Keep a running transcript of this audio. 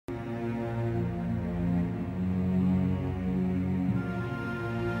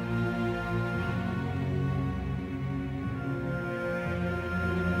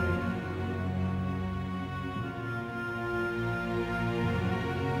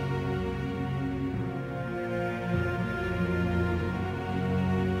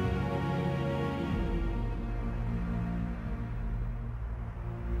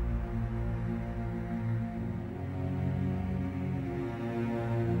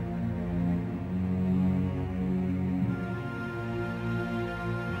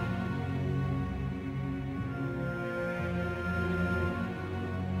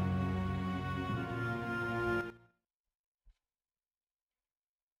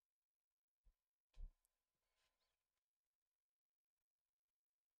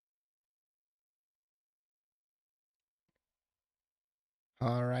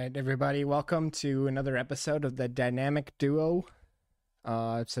All right, everybody, welcome to another episode of the Dynamic Duo.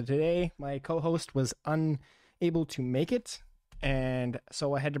 So today, my co-host was unable to make it, and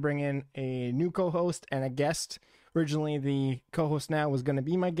so I had to bring in a new co-host and a guest. Originally, the co-host now was going to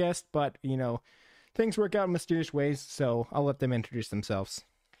be my guest, but things work out in mysterious ways, so I'll let them introduce themselves.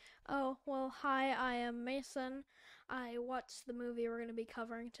 Oh, well, hi, I am Mason. I watched the movie we're going to be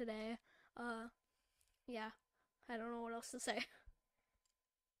covering today. Uh, yeah, I don't know what else to say.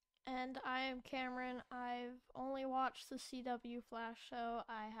 And I am Cameron. I've only watched the CW Flash show.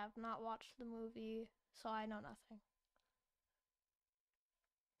 I have not watched the movie, so I know nothing.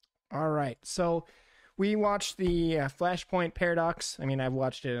 All right, so we watched the Flashpoint Paradox. I mean, I've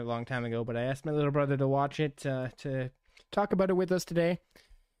watched it a long time ago, but I asked my little brother to watch it to talk about it with us today.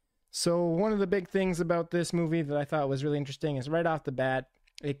 So one of the big things about this movie that I thought was really interesting is right off the bat,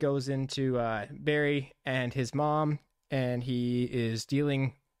 it goes into Barry and his mom, and he is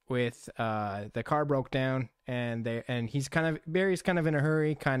dealing with the car broke down, and Barry's kind of in a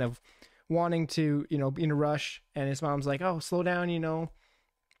hurry, kind of wanting to be in a rush, and his mom's like, "Oh, slow down,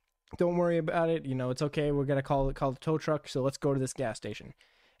 don't worry about it, it's okay. We're gonna call the tow truck, so let's go to this gas station,"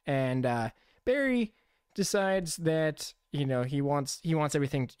 and Barry decides that he wants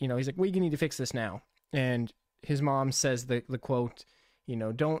everything. He's like, we need to fix this now. And his mom says the quote,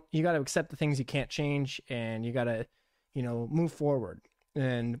 don't you got to accept the things you can't change, and you got to move forward.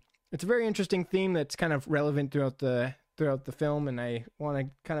 And it's a very interesting theme that's kind of relevant throughout the film. And I want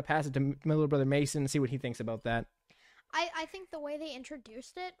to kind of pass it to my little brother Mason and see what he thinks about that. I think the way they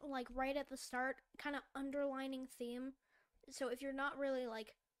introduced it, like right at the start, kind of underlining theme. So if you're not really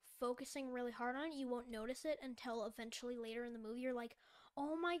like focusing really hard on it, you won't notice it until eventually later in the movie you're like,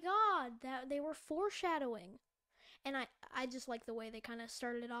 "Oh my god, that they were foreshadowing." And I just like the way they kind of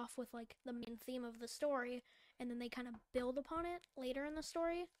started it off with like the main theme of the story, and then they kind of build upon it later in the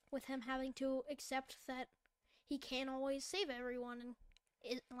story with him having to accept that he can't always save everyone,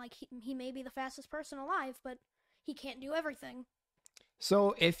 and like he may be the fastest person alive, but he can't do everything.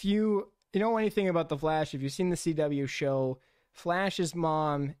 So if you know anything about the Flash, if you've seen the CW show, Flash's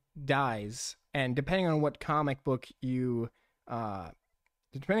mom dies, and depending on which comic book you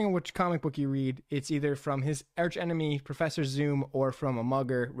read, it's either from his arch enemy Professor Zoom or from a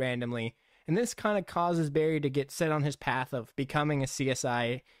mugger randomly. And this kind of causes Barry to get set on his path of becoming a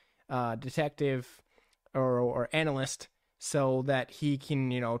CSI detective or analyst, so that he can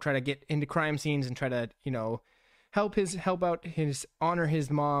try to get into crime scenes and try to honor his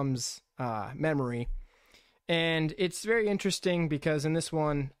mom's memory. And it's very interesting because in this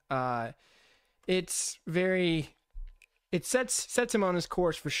one, it's very it sets him on his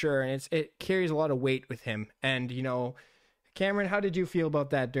course for sure, and it carries a lot of weight with him. And Cameron, how did you feel about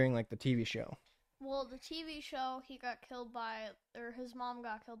that during like the TV show? Well, the TV show, he got killed by, or his mom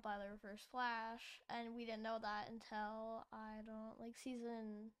got killed by the Reverse Flash, and we didn't know that until, I don't, like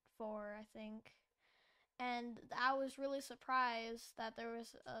season 4, I think. And I was really surprised that there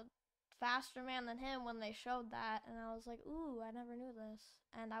was a faster man than him when they showed that, and I was like, ooh, I never knew this.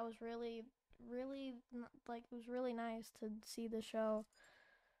 And I was really, like, it was really nice to see the show.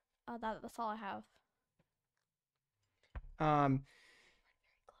 That's all I have. Um,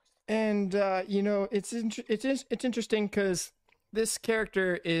 and it's interesting because this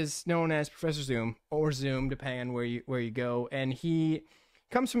character is known as Professor Zoom or Zoom, depending on where you go, and he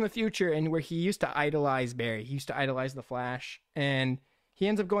comes from the future, and where he used to idolize Barry. He used to idolize the Flash, and he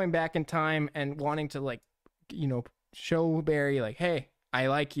ends up going back in time and wanting to show Barry like, hey, I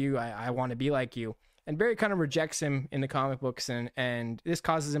like you, I want to be like you. And Barry kind of rejects him in the comic books, and this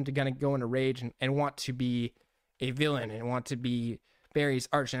causes him to kind of go into rage and want to be a villain and want to be Barry's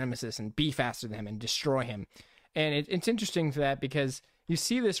arch nemesis and be faster than him and destroy him. And it's interesting for that because you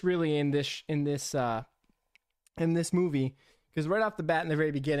see this really in this movie, because right off the bat in the very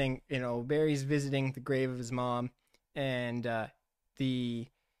beginning, Barry's visiting the grave of his mom, and the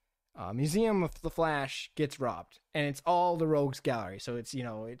Museum of the Flash gets robbed, and it's all the Rogues Gallery. So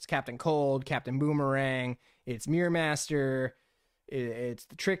it's Captain Cold, Captain Boomerang, it's Mirror Master, it's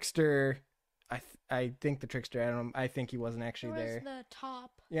the Trickster. I think the Trickster. I think he wasn't actually there. The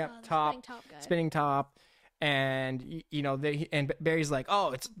top. Yeah, the top, spinning top guy. spinning top, and and Barry's like,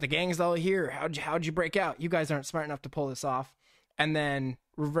 oh, it's the gang's all here. How'd you break out? You guys aren't smart enough to pull this off. And then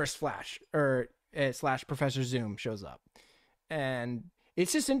Reverse Flash or slash Professor Zoom shows up, and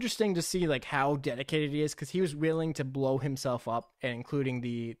it's just interesting to see like how dedicated he is, because he was willing to blow himself up, and including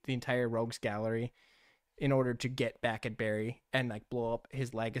the entire Rogues Gallery, in order to get back at Barry and like blow up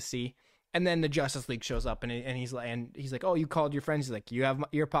his legacy. And then the Justice League shows up, and he's like, oh, you called your friends. He's like, you have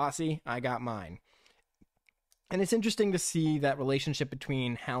your posse, I got mine. And it's interesting to see that relationship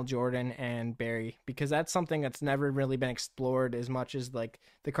between Hal Jordan and Barry, because that's something that's never really been explored as much as like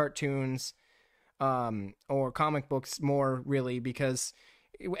the cartoons or comic books more really, because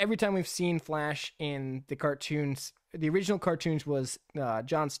every time we've seen Flash in the cartoons, the original cartoons was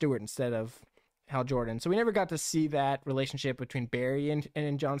Jon Stewart instead of Hal Jordan. So we never got to see that relationship between Barry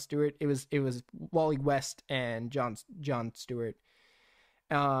and Jon Stewart. It was Wally West and Jon Stewart.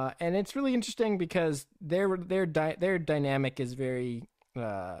 And it's really interesting because their dynamic is very,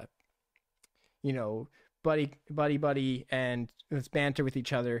 buddy, and it's banter with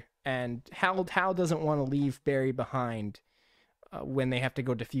each other. And Hal doesn't want to leave Barry behind when they have to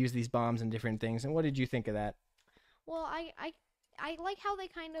go defuse these bombs and different things. And what did you think of that? Well, I like how they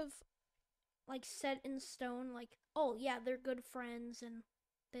kind of like set in stone, like, oh yeah, they're good friends and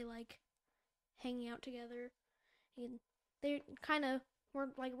they like hanging out together, and they kind of were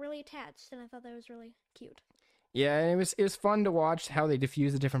like really attached, and I thought that was really cute. Yeah, and it was fun to watch how they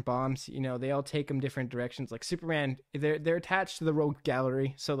defuse the different bombs. You know, they all take them different directions. Like Superman, they're attached to the rogue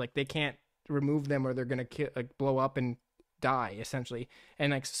gallery, so like they can't remove them or they're gonna blow up and die essentially.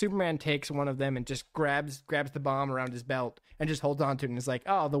 And like Superman takes one of them and just grabs the bomb around his belt and just holds on to it and is like,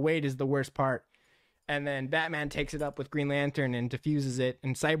 oh, the weight is the worst part. And then Batman takes it up with Green Lantern and defuses it,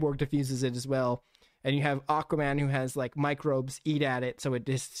 and Cyborg defuses it as well. And you have Aquaman who has like microbes eat at it, so it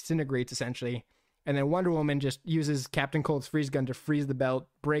disintegrates essentially. And then Wonder Woman just uses Captain Cold's freeze gun to freeze the belt,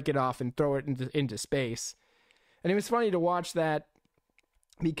 break it off, and throw it into space. And it was funny to watch that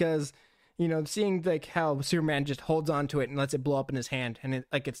because, you know, seeing like how Superman just holds on to it and lets it blow up in his hand, and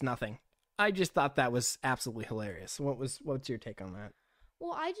it's nothing. I just thought that was absolutely hilarious. What's your take on that?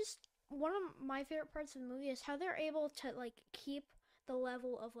 Well, one of my favorite parts of the movie is how they're able to like keep the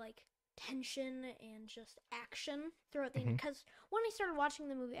level of like tension and just action throughout the because when I started watching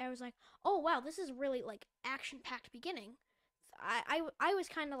the movie, I was like, oh wow, this is really like action packed beginning. I was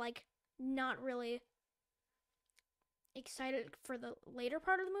kind of like not really excited for the later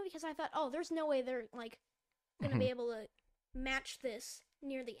part of the movie because I thought, oh, there's no way they're like gonna be able to match this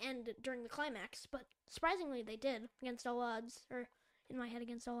near the end during the climax, but surprisingly they did against all odds, or in my head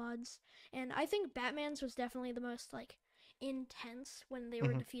against all odds. And I think Batman's was definitely the most like intense when they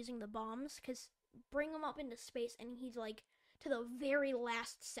were defusing the bombs, because bring him up into space and he's like to the very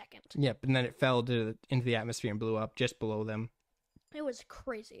last second. Yep, and then it fell into the atmosphere and blew up just below them. It was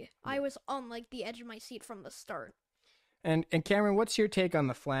crazy. I was on like the edge of my seat from the start. And Cameron, what's your take on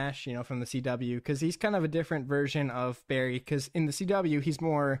the Flash, you know, from the CW? Because he's kind of a different version of Barry. Because in the CW, he's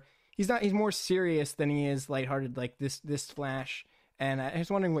more serious than he is lighthearted, like this Flash. And I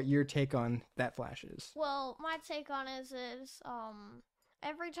was wondering what your take on that Flash is. Well, my take on it is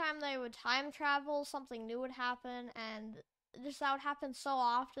every time they would time travel, something new would happen, and just that would happen so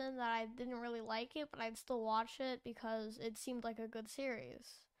often that I didn't really like it, but I'd still watch it because it seemed like a good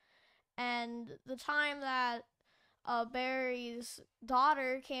series. And the time that Barry's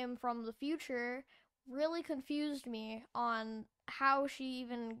daughter came from the future really confused me on how she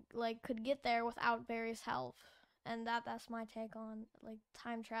even like could get there without Barry's help. And that's my take on like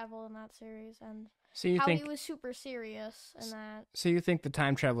time travel in that series, and how he was super serious in that. So you think the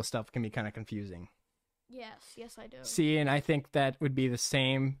time travel stuff can be kind of confusing? Yes, I do. See, and I think that would be the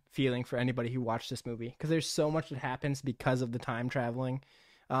same feeling for anybody who watched this movie, because there's so much that happens because of the time traveling.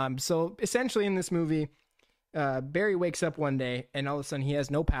 So essentially in this movie, Barry wakes up one day and all of a sudden he has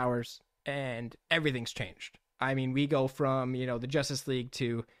no powers and everything's changed. I mean, we go from, you know, the Justice League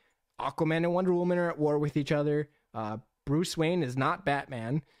to Aquaman and Wonder Woman are at war with each other. Bruce Wayne is not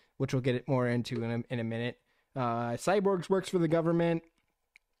Batman, which we'll get it more into in a minute. Cyborg works for the government.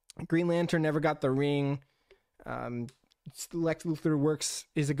 Green Lantern never got the ring. Lex Luthor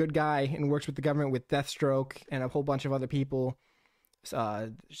is a good guy and works with the government with Deathstroke and a whole bunch of other people.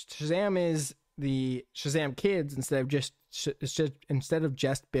 Shazam is the Shazam Kids instead of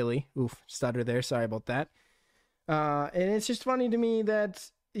just Billy. Oof, stutter there. Sorry about that. And it's just funny to me that,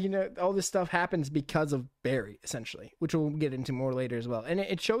 you know, all this stuff happens because of Barry, essentially, which we'll get into more later as well. And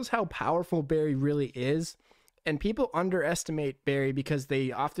it shows how powerful Barry really is. And people underestimate Barry because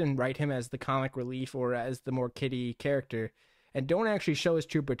they often write him as the comic relief or as the more kiddie character and don't actually show his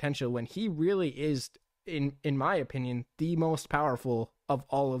true potential, when he really is, in my opinion, the most powerful of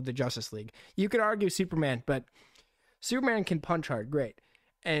all of the Justice League. You could argue Superman, but Superman can punch hard, great.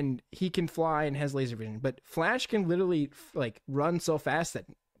 And he can fly and has laser vision. But Flash can literally like run so fast that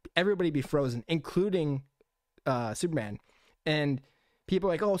everybody be frozen, including Superman. And people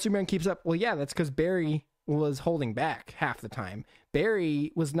are like, oh, Superman keeps up. Well, yeah, that's because Barry was holding back half the time.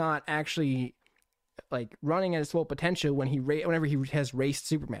 Barry was not actually like running at his full potential whenever he has raced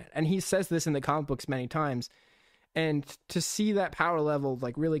Superman. And he says this in the comic books many times. And to see that power level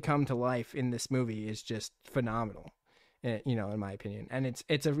like really come to life in this movie is just phenomenal, you know, in my opinion. And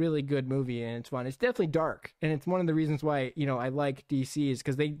it's a really good movie, and it's fun. It's definitely dark, and it's one of the reasons why, you know, I like DC is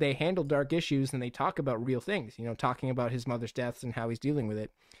because they handle dark issues and they talk about real things, you know, talking about his mother's deaths and how he's dealing with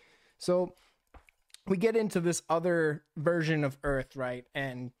it. So we get into this other version of Earth, right?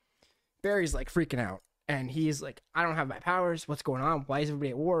 And Barry's like freaking out. And he's like, I don't have my powers. What's going on? Why is everybody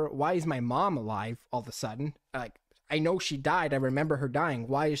at war? Why is my mom alive all of a sudden? Like, I know she died. I remember her dying.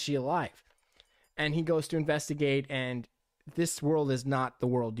 Why is she alive? And he goes to investigate, and this world is not the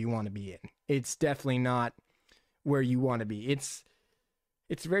world you want to be in. It's definitely not where you want to be. It's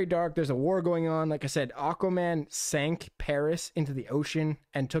very dark. There's a war going on. Like I said, Aquaman sank Paris into the ocean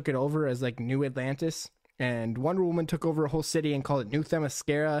and took it over as like New Atlantis. And Wonder Woman took over a whole city and called it New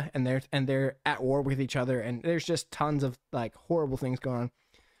Themyscira, and they're at war with each other, and there's just tons of like horrible things going on.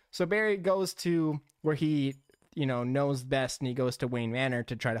 So Barry goes to where he, you know, knows best, and he goes to Wayne Manor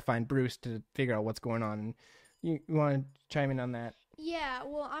to try to find Bruce to figure out what's going on. And you want to chime in on that? Yeah,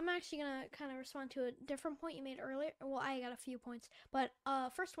 well, I'm actually going to kind of respond to a different point you made earlier. Well, I got a few points. But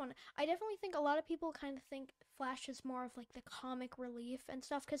first one, I definitely think a lot of people kind of think Flash is more of like the comic relief and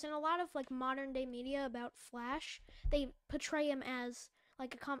stuff. Because in a lot of like modern day media about Flash, they portray him as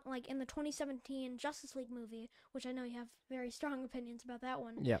like like in the 2017 Justice League movie, which I know you have very strong opinions about that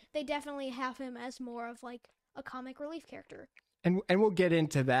one. Yeah. They definitely have him as more of like a comic relief character. And we'll get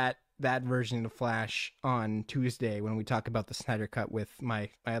into that version of Flash on Tuesday when we talk about the Snyder Cut with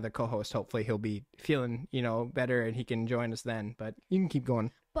my other co-host. Hopefully he'll be feeling, you know, better and he can join us then. But you can keep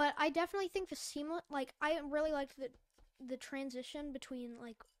going. But I definitely think the seamless, like, I really liked the transition between,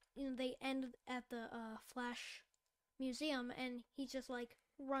 like, you know, they end at the Flash museum and he just, like,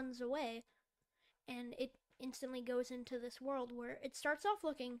 runs away. And it instantly goes into this world where it starts off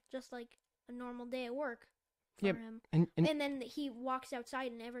looking just like a normal day at work for him. And then he walks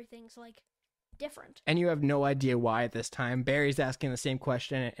outside and everything's, like, different. And you have no idea why at this time. Barry's asking the same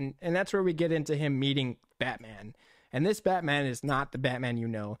question. And that's where we get into him meeting Batman. And this Batman is not the Batman you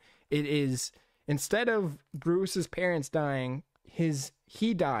know. It is, instead of Bruce's parents dying,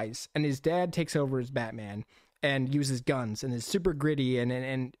 he dies, and his dad takes over as Batman and uses guns and is super gritty and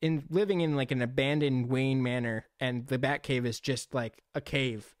in living in like an abandoned Wayne Manor, and the Batcave is just like a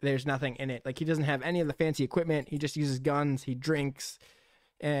cave. There's nothing in it. Like, he doesn't have any of the fancy equipment. He just uses guns. He drinks,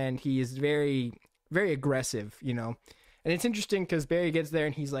 and he is very, very aggressive, you know. And it's interesting because Barry gets there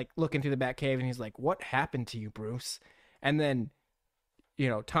and he's like looking through the Batcave and he's like, "What happened to you, Bruce?" And then, you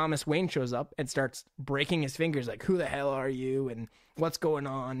know, Thomas Wayne shows up and starts breaking his fingers like, "Who the hell are you? And what's going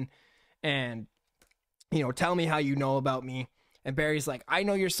on? And, you know, tell me how you know about me." And Barry's like, "I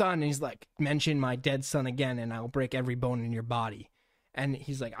know your son." And he's like, "Mention my dead son again and I'll break every bone in your body." And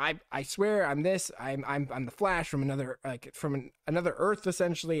he's like, I swear I'm this. I'm the Flash from another Earth,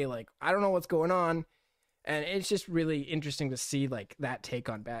 essentially. Like, I don't know what's going on. And it's just really interesting to see, like, that take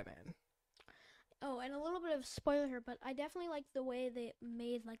on Batman. Oh, and a little bit of spoiler here, but I definitely like the way they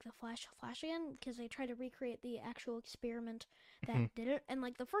made, like, the Flash again, because they try to recreate the actual experiment that did it. And,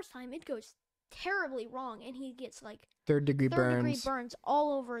 like, the first time, it goes terribly wrong, and he gets, like, third-degree burns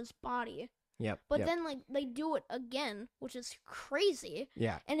all over his body. Yep. But then, like, they do it again, which is crazy.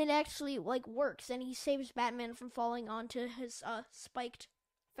 Yeah. And it actually, like, works, and he saves Batman from falling onto his spiked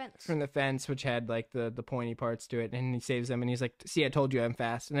fence. From the fence, which had like the pointy parts to it, and he saves them, and he's like, "See, I told you I'm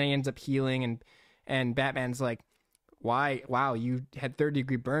fast." And then he ends up healing, and Batman's like, "Why? Wow, you had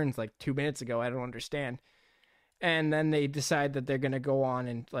third-degree burns like 2 minutes ago. I don't understand." And then they decide that they're gonna go on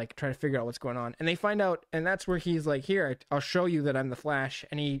and like try to figure out what's going on, and they find out, and that's where he's like, "Here, I'll show you that I'm the Flash."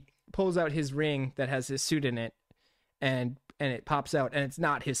 And he pulls out his ring that has his suit in it, and it pops out, and it's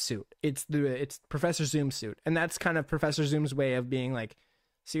not his suit. It's Professor Zoom's suit, and that's kind of Professor Zoom's way of being like,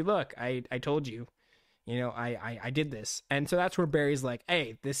 "See, look, I told you, you know, I did this." And so that's where Barry's like,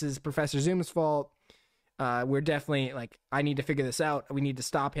 "Hey, this is Professor Zoom's fault. We're definitely, like, I need to figure this out. We need to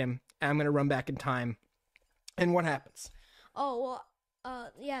stop him. I'm going to run back in time." And what happens? Oh,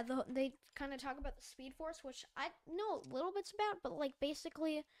 well, yeah, they kind of talk about the Speed Force, which I know little bits about, but, like,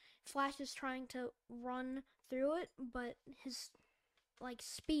 basically Flash is trying to run through it, but his, like,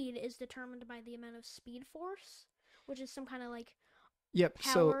 speed is determined by the amount of Speed Force, which is some kind of, like,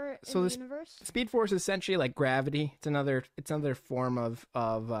 power in the universe. Speed Force is essentially like gravity. It's another form of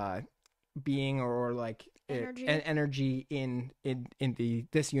being or like energy in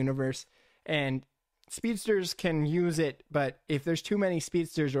this universe. And speedsters can use it, but if there's too many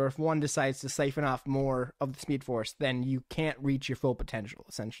speedsters, or if one decides to siphon off more of the Speed Force, then you can't reach your full potential,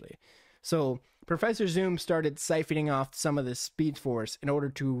 essentially. So Professor Zoom started siphoning off some of the Speed Force in order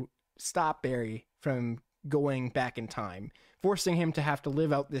to stop Barry from going back in time, forcing him to have to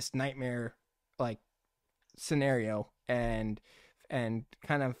live out this nightmare like scenario and kind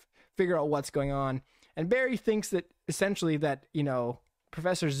of figure out what's going on. And Barry thinks that essentially that, you know,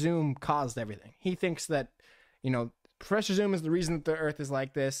 Professor Zoom caused everything. He thinks that, you know, Professor Zoom is the reason that the Earth is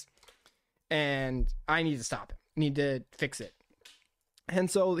like this, and I need to stop him. Need to fix it. And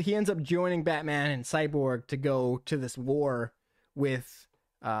so he ends up joining Batman and Cyborg to go to this war with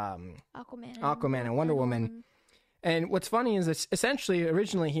Aquaman and Wonder Woman. And what's funny is that essentially,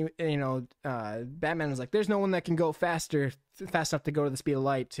 originally, Batman was like, "There's no one that can go fast enough to go to the speed of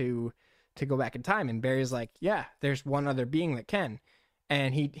light to go back in time." And Barry's like, "Yeah, there's one other being that can."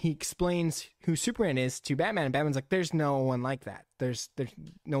 And he explains who Superman is to Batman, and Batman's like, "There's no one like that. There's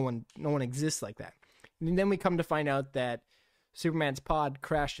no one exists like that." And then we come to find out that Superman's pod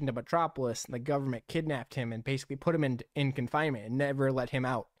crashed into Metropolis, and the government kidnapped him and basically put him in confinement and never let him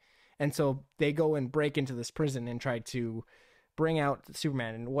out. And so they go and break into this prison and try to bring out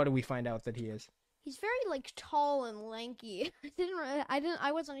Superman. And what do we find out that he is? He's very like tall and lanky.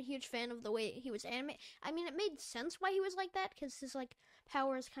 I wasn't a huge fan of the way he was animated. I mean, it made sense why he was like that because his like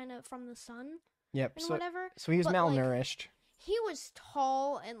power is kind of from the sun. Yep. And whatever. So he was malnourished. Like, he was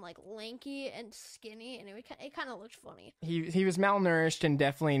tall and like lanky and skinny, and it kind of looked funny. He was malnourished and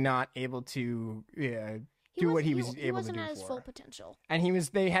definitely not able to do what he was able to do. He wasn't at his full potential. And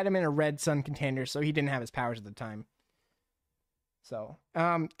they had him in a red sun container, so he didn't have his powers at the time. So,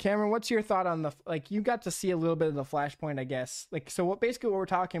 Cameron, what's your thought on you got to see a little bit of the Flashpoint, I guess. So what we're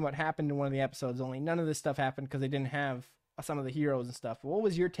talking about happened in one of the episodes, only none of this stuff happened because they didn't have some of the heroes and stuff. What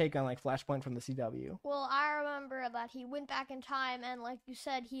was your take on Flashpoint from the CW? Well, I remember that he went back in time, and like you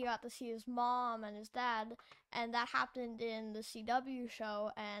said, he got to see his mom and his dad, and that happened in the CW show,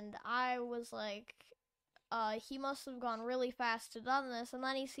 and I was like, he must have gone really fast to done this, and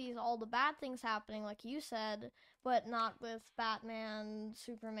then he sees all the bad things happening, like you said, but not with Batman,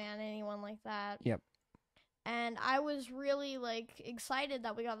 Superman, anyone like that. Yep. And I was really excited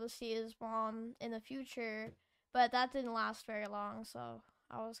that we got to see his mom in the future, but that didn't last very long, so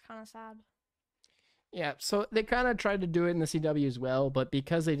I was kind of sad. Yeah, so they kind of tried to do it in the CW as well, but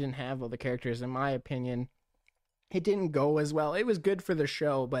because they didn't have all the characters, in my opinion, it didn't go as well. It was good for the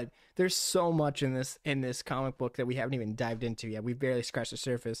show, but there's so much in this comic book that we haven't even dived into yet. We've barely scratched the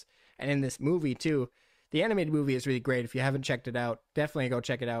surface. And in this movie, too, the animated movie is really great. If you haven't checked it out, definitely go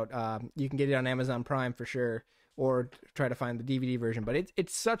check it out. You can get it on Amazon Prime for sure, or try to find the DVD version. But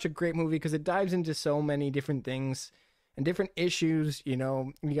it's such a great movie because it dives into so many different things and different issues. You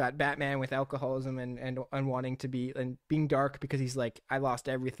know, you got Batman with alcoholism and wanting to be and being dark because he's like, I lost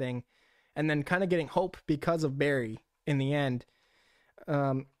everything, and then kind of getting hope because of Barry in the end.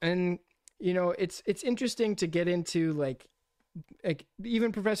 And you know, it's interesting to get into like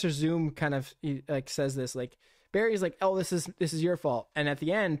even Professor Zoom kind of says this, Barry's like, oh, this is your fault, and at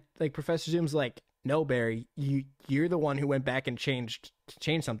the end, Professor Zoom's like, no, Barry, you're the one who went back and changed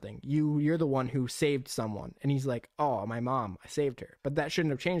something. You're the one who saved someone. And he's like, oh, my mom, I saved her, but that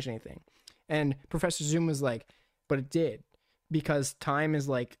shouldn't have changed anything. And Professor Zoom was like, but it did, because time is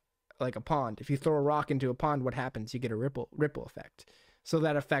like a pond. If you throw a rock into a pond, what happens? You get a ripple effect. So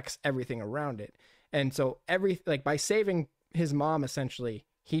that affects everything around it. And so by saving his mom, essentially,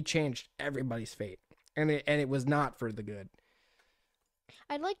 he changed everybody's fate, and it was not for the good.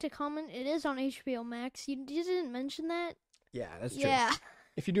 I'd like to comment, it is on HBO Max. You didn't mention that? Yeah, that's true. Yeah.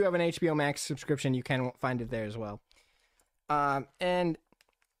 If you do have an HBO Max subscription, you can find it there as well. And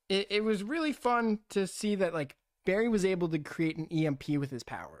it was really fun to see that Barry was able to create an EMP with his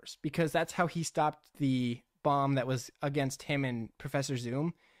powers, because that's how he stopped the bomb that was against him and Professor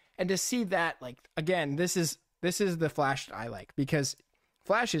Zoom. And to see that, again, this is the Flash I like, because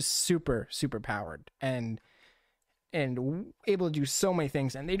Flash is super, super powered and able to do so many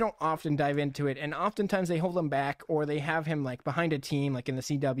things, and they don't often dive into it, and oftentimes they hold him back, or they have him behind a team, in the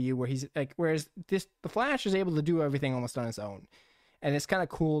CW, where he's whereas the Flash is able to do everything almost on his own, and it's kind of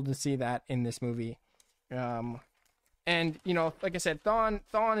cool to see that in this movie. And you know, like I said, Thawne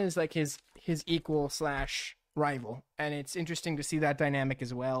is his equal / rival, and it's interesting to see that dynamic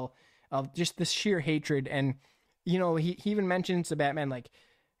as well, of just the sheer hatred. And you know, he even mentions to Batman,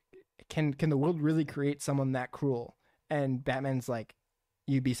 can the world really create someone that cruel? And Batman's like,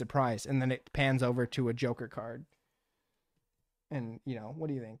 you'd be surprised. And then it pans over to a Joker card. And, you know, what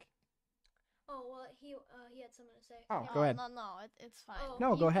do you think? Oh, well, he had something to say. Oh, go ahead. No, it's fine. Oh.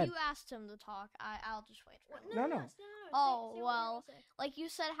 No, go ahead. You asked him to talk. I'll just wait for him. No. Oh, say well, what you like you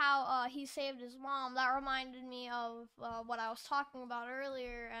said how he saved his mom, that reminded me of what I was talking about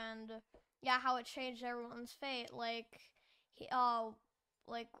earlier, and yeah, how it changed everyone's fate.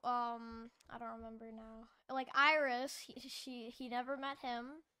 I don't remember now. Like Iris, he never met him,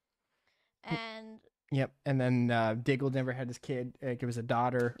 and Yep. And then Diggle never had his kid. Like, it was a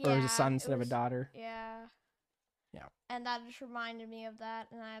daughter, or it was a son instead of a daughter. Yeah. Yeah. And that just reminded me of that,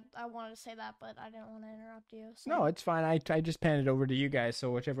 and I wanted to say that, but I didn't want to interrupt you. So. No, it's fine. I just panned it over to you guys, so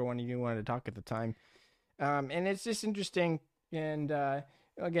whichever one of you wanted to talk at the time. And it's just interesting, and I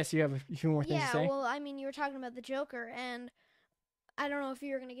guess you have a few more things to say. Yeah, well, I mean, you were talking about the Joker, and I don't know if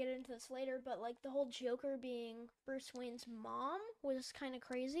you're going to get into this later, but, like, the whole Joker being Bruce Wayne's mom was kind of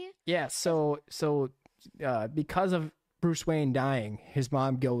crazy. Yeah, so because of Bruce Wayne dying, his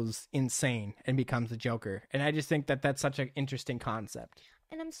mom goes insane and becomes the Joker. And I just think that that's such an interesting concept.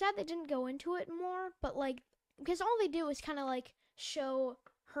 And I'm sad they didn't go into it more, but, like, because all they do is kind of, like, show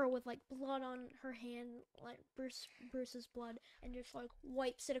her with, like, blood on her hand, like Bruce's blood, and just, like,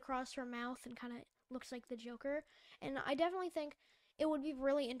 wipes it across her mouth and kind of looks like the Joker. And I definitely think it would be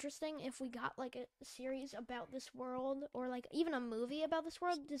really interesting if we got, like, a series about this world, or, like, even a movie about this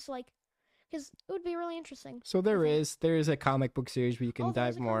world, just, like, because it would be really interesting. So there is a comic book series where you can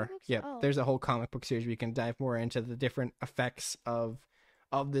dive more. Yep, Oh. there's a whole comic book series where you can dive more into the different effects of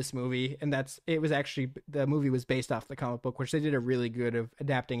this movie, and the movie was based off the comic book, which they did a really good of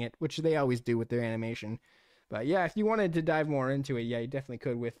adapting it, which they always do with their animation. But yeah, if you wanted to dive more into it, yeah, you definitely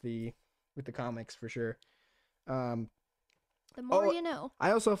could with the comics for sure. The more you know.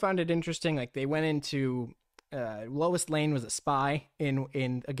 I also found it interesting, like they went into Lois Lane was a spy in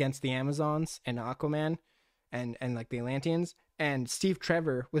against the Amazons and Aquaman and like the Atlanteans, and Steve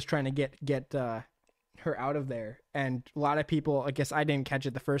Trevor was trying to get her out of there. And a lot of people, I guess I didn't catch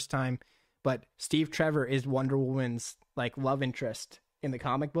it the first time, but Steve Trevor is Wonder Woman's like love interest in the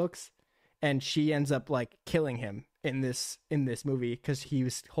comic books, and she ends up like killing him in this movie because he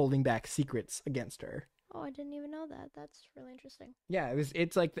was holding back secrets against her. Oh, I didn't even know that. That's really interesting. Yeah,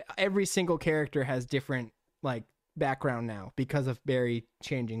 it's like every single character has different like background now because of Barry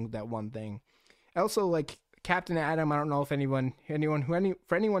changing that one thing. Also, like Captain Atom, I don't know if anyone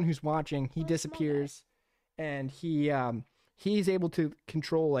who's watching, he disappears, and he's able to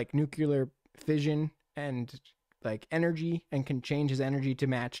control like nuclear fission and like energy, and can change his energy to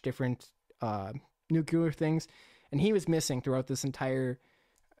match different nuclear things. And he was missing throughout this entire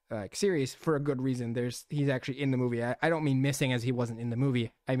series for a good reason. He's actually in the movie. I don't mean missing as he wasn't in the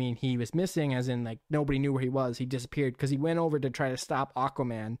movie. I mean he was missing as in like nobody knew where he was. He disappeared because he went over to try to stop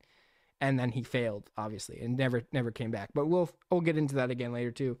Aquaman, and then he failed obviously and never came back. But we'll get into that again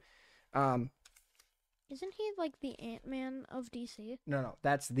later too. Isn't he like the Ant-Man of DC? No,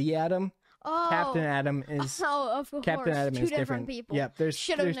 that's the Atom. Oh, Captain Atom is of course. Captain Atom Two is different different people. Yep,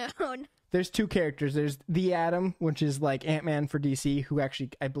 should have known. There's two characters. There's the Atom, which is like Ant-Man for DC, who actually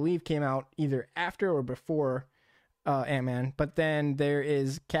I believe came out either after or before Ant-Man. But then there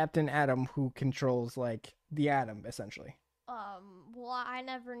is Captain Atom, who controls like the Atom essentially. Well, I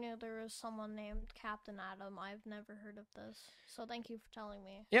never knew there was someone named Captain Atom. I've never heard of this, so thank you for telling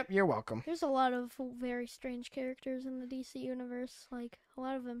me. Yep, you're welcome. There's a lot of very strange characters in the DC universe. Like, a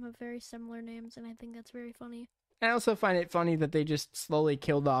lot of them have very similar names, and I think that's very funny. I also find it funny that they just slowly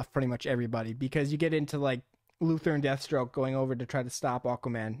killed off pretty much everybody, because you get into like Luthor and Deathstroke going over to try to stop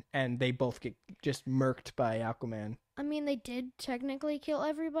Aquaman, and they both get just murked by Aquaman. I mean, they did technically kill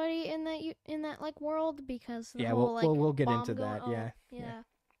everybody in that like world, because the Yeah, whole, we'll get bomb into that.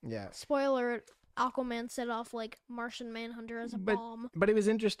 Yeah. Spoiler: Aquaman set off like Martian Manhunter as a bomb. But it was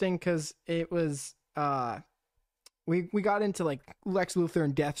interesting because it was we got into like Lex Luthor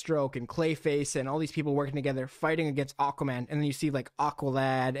and Deathstroke and Clayface and all these people working together fighting against Aquaman, and then you see like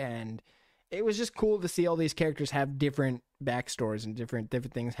Aqualad, and it was just cool to see all these characters have different backstories and different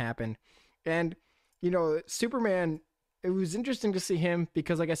things happen. And you know, Superman, it was interesting to see him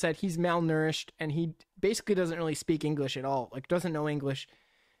because, like I said, he's malnourished and he basically doesn't really speak English at all, like doesn't know English.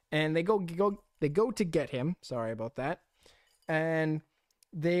 And they go to get him. Sorry about that. And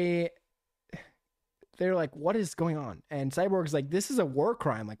they're like, what is going on? And Cyborg's like, this is a war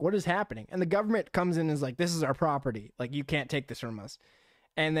crime. Like, what is happening? And the government comes in and is like, this is our property. Like, you can't take this from us.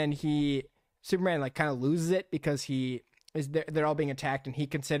 And then Superman like kind of loses it because they're all being attacked, and he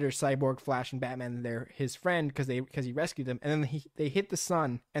considers Cyborg, Flash, and Batman his friend because he rescued them. And then they hit the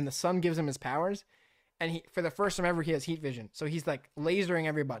sun, and the sun gives him his powers. And for the first time ever, he has heat vision. So he's like lasering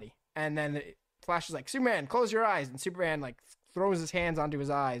everybody. And then Flash is like, Superman, close your eyes. And Superman like throws his hands onto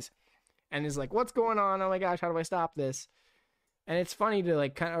his eyes and is like, what's going on? Oh my gosh, how do I stop this? And it's funny to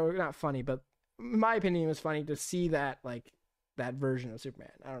like not funny, but in my opinion, it was funny to see that version of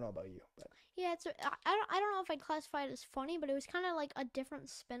Superman. I don't know about you, but yeah, I don't know if I'd classify it as funny, but it was kind of like a different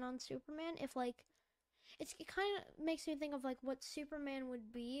spin on Superman. If like, it kind of makes me think of like what Superman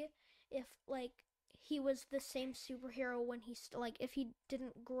would be if like he was the same superhero when like if he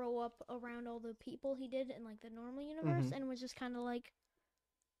didn't grow up around all the people he did in like the normal universe and was just kind of like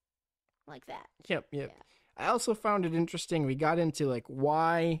that. Yep. Yeah. I also found it interesting. We got into like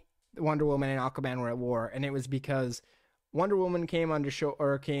why Wonder Woman and Aquaman were at war, and it was because Wonder Woman came to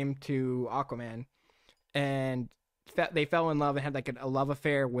Aquaman, and they fell in love and had like a love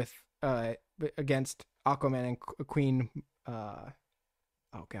affair with against Aquaman and Queen.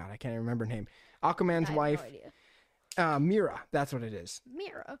 Oh God, I can't remember her name. Aquaman's wife, Mira. That's what it is.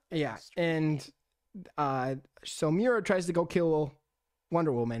 Mira. Yeah, and so Mira tries to go kill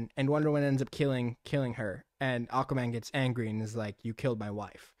Wonder Woman, and Wonder Woman ends up killing her, and Aquaman gets angry and is like, "You killed my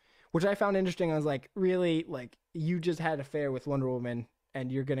wife," which I found interesting. I was like, "Really? Like, you just had an affair with Wonder Woman,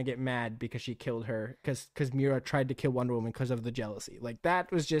 and you're gonna get mad because she killed her because Mira tried to kill Wonder Woman because of the jealousy?" Like,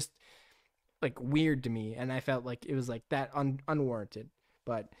 that was just like weird to me, and I felt like it was like that unwarranted.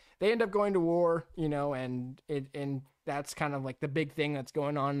 But they end up going to war, you know, and that's kind of like the big thing that's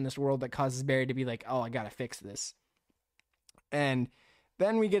going on in this world that causes Barry to be like, "Oh, I gotta fix this." And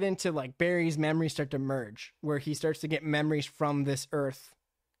then we get into like Barry's memories start to merge, where he starts to get memories from this Earth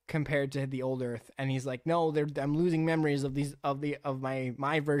compared to the old Earth, and he's like, "No, I'm losing memories of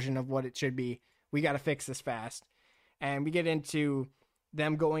my version of what it should be. We got to fix this fast." And we get into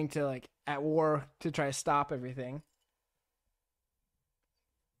them going to like at war to try to stop everything.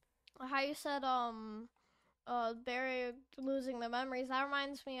 How you said Barry losing the memories, that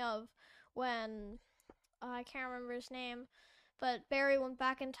reminds me of when I can't remember his name, but Barry went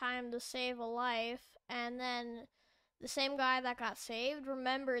back in time to save a life, and then the same guy that got saved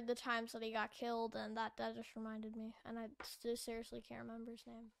remembered the times that he got killed, and that just reminded me, and I still seriously can't remember his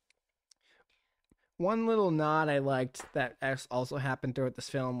name. One little nod I liked that also happened throughout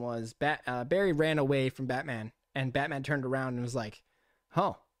this film was Barry ran away from Batman, and Batman turned around and was like,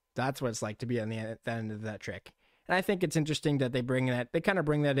 "Oh, that's what it's like to be on the end of that trick." And I think it's interesting that they kind of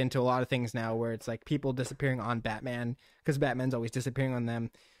bring that into a lot of things now, where it's like people disappearing on Batman because Batman's always disappearing on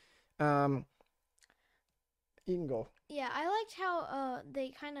them. You can go. Yeah, I liked how they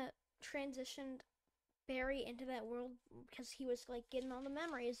kind of transitioned Barry into that world because he was like getting all the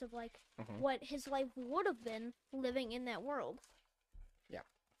memories of like what his life would have been living in that world.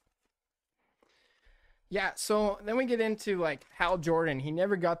 Yeah, so then we get into like Hal Jordan. He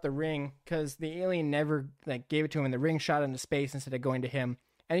never got the ring because the alien never like gave it to him, and the ring shot into space instead of going to him.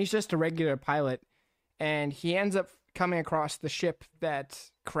 And he's just a regular pilot, and he ends up coming across the ship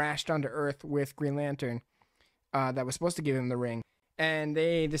that crashed onto Earth with Green Lantern, that was supposed to give him the ring. And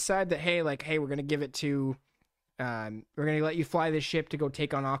they decide that hey, we're gonna give it to, we're gonna let you fly this ship to go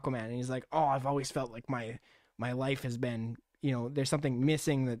take on Aquaman. And he's like, "Oh, I've always felt like my life has been." You know, there's something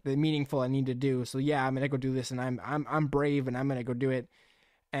missing that the meaningful I need to do. So yeah, I'm gonna go do this, and I'm brave, and I'm gonna go do it.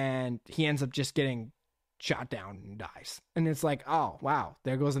 And he ends up just getting shot down and dies. And it's like, oh wow,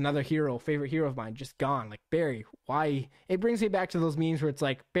 there goes another favorite hero of mine, just gone. Like, Barry, why? It brings me back to those memes where it's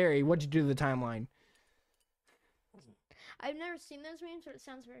like, Barry, what'd you do to the timeline? I've never seen those memes, but it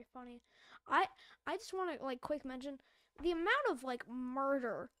sounds very funny. I just want to like quick mention the amount of like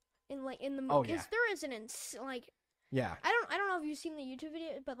murder in the movie, because there is Yeah. I don't know if you've seen the YouTube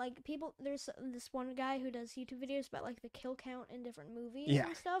video, but like there's this one guy who does YouTube videos about like the kill count in different movies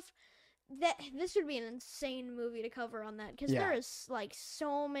and stuff. That this would be an insane movie to cover on that, because there is like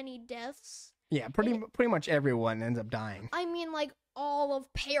so many deaths. Yeah, pretty much everyone ends up dying. I mean, like all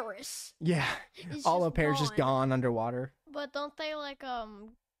of Paris. Yeah, all of Paris just gone underwater. But don't they like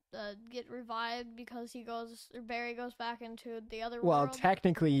get revived because Barry goes back into the other world? Well,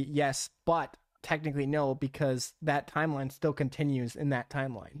 technically yes, but technically no, because that timeline still continues in that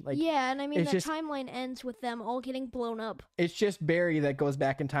timeline. Like, yeah, and I mean timeline ends with them all getting blown up. It's just Barry that goes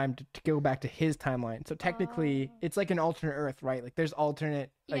back in time to go back to his timeline. So technically, it's like an alternate Earth, right? Like there's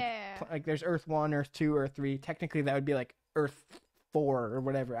alternate, like there's Earth 1, Earth 2, Earth 3. Technically, that would be like Earth 4 or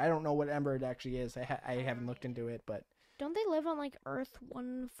whatever. I don't know what number it actually is. I haven't looked into it, but don't they live on like Earth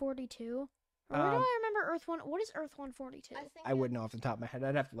 142? Where do I remember Earth 1? What is Earth 142? I wouldn't know off the top of my head.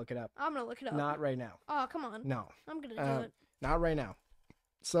 I'd have to look it up. I'm going to look it up. Not right now. Oh, come on. No. I'm going to do it. Not right now.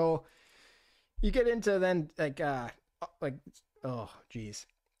 So you get into then oh, geez.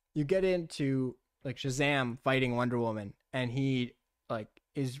 You get into like Shazam fighting Wonder Woman, and he's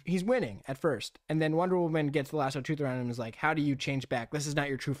winning at first. And then Wonder Woman gets the lasso tooth around him and is like, "How do you change back? This is not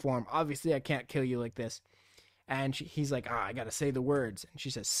your true form. Obviously, I can't kill you like this." And he's like, I got to say the words. And she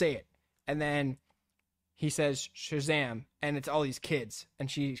says, "Say it." And then he says Shazam, and it's all these kids, and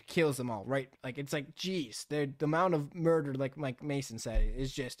she kills them all, right? Like, it's like, geez, the amount of murder, like Mason said,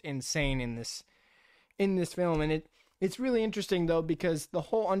 is just insane in in this film, and it's really interesting though, because the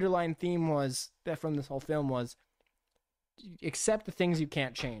whole underlying theme was that from this whole film was accept the things you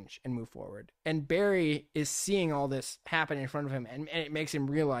can't change and move forward. And Barry is seeing all this happen in front of him, and it makes him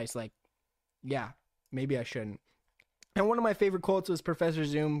realize, like, yeah, maybe I shouldn't. And one of my favorite quotes was Professor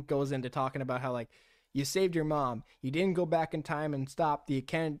Zoom goes into talking about how, like, you saved your mom. You didn't go back in time and stop the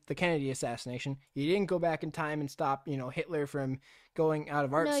Kennedy assassination. You didn't go back in time and stop, Hitler from going out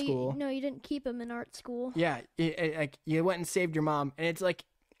of art school. No, you didn't keep him in art school. Yeah, like you went and saved your mom. And it's like,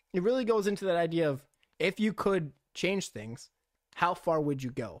 it really goes into that idea of, if you could change things, how far would you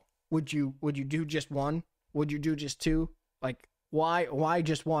go? Would you do just one? Would you do just two? Like, why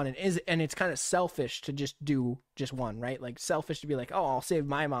just one? And it's kind of selfish to just do just one, right? Like, selfish to be like, oh, I'll save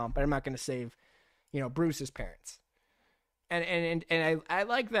my mom, but I'm not going to save, Bruce's parents. And I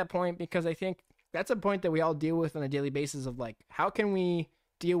like that point, because I think that's a point that we all deal with on a daily basis of, like, how can we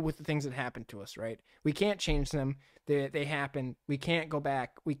deal with the things that happen to us, right? We can't change them. They happen. We can't go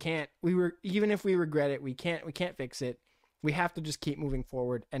back. Even if we regret it, we can't fix it. We have to just keep moving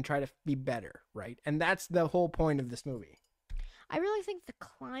forward and try to be better, right? And that's the whole point of this movie. I really think the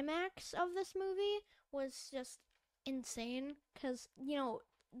climax of this movie was just insane, because,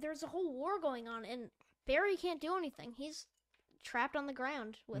 there's a whole war going on, and Barry can't do anything. He's trapped on the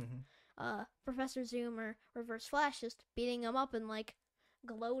ground with Professor Zoom or Reverse Flash just beating him up and, like,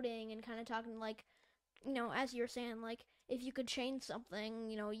 gloating and kind of talking, like, as you were saying, like, if you could change something,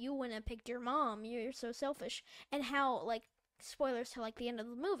 you wouldn't have picked your mom. You're so selfish. And how, like, spoilers to, like, the end of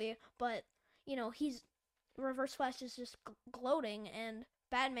the movie, but, Reverse Flash is just gloating, and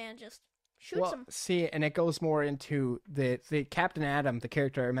Batman just shoots him. See, and it goes more into the Captain Atom, the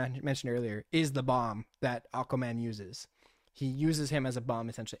character I mentioned earlier, is the bomb that Aquaman uses. He uses him as a bomb,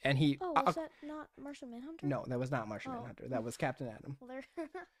 essentially. And was that not Martian Manhunter? No, that was not Martian Manhunter. That was Captain Atom. Well,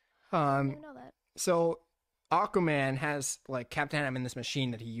 I didn't know that. So Aquaman has, like, Captain Atom in this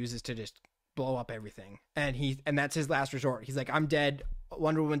machine that he uses to just blow up everything. And that's his last resort. He's like, I'm dead.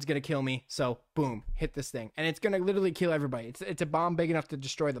 Wonder Woman's gonna kill me. So boom, hit this thing. And it's gonna literally kill everybody. It's a bomb big enough to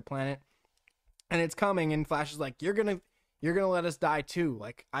destroy the planet. And it's coming, and Flash is like, you're gonna let us die too.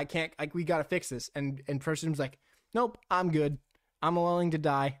 Like, I can't, like, we gotta fix this. And President's like, nope, I'm good. I'm willing to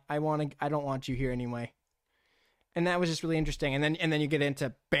die. I don't want you here anyway. And that was just really interesting. And then you get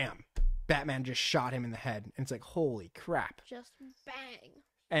into, bam, Batman just shot him in the head. And it's like, holy crap. Just bang.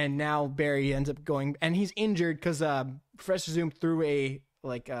 And now Barry ends up going, and he's injured because Professor Zoom threw a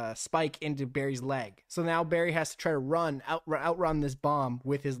spike into Barry's leg. So now Barry has to try to outrun this bomb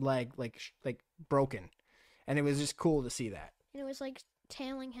with his leg like broken. And it was just cool to see that. And it was like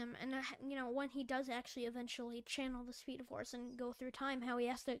tailing him, and when he does actually eventually channel the Speed Force and go through time, how he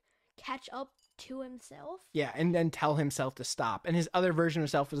has to catch up to himself. Yeah, and then tell himself to stop. And his other version of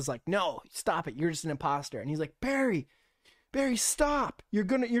himself was like, no, stop it, you're just an imposter. And he's like, Barry, stop! You're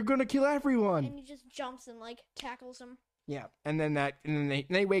gonna kill everyone. And he just jumps and, like, tackles him. Yeah, and then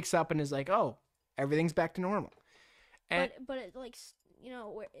he wakes up and is like, oh, everything's back to normal. And but it, like,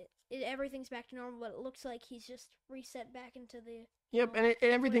 everything's back to normal, but it looks like he's just reset back into the. Yep, and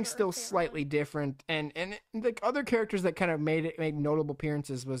everything's still slightly different. And the other characters that kind of made notable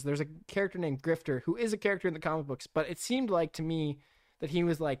appearances was, there's a character named Grifter, who is a character in the comic books, but it seemed like to me that he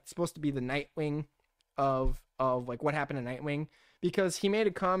was, like, supposed to be the Nightwing of like what happened to Nightwing, because he made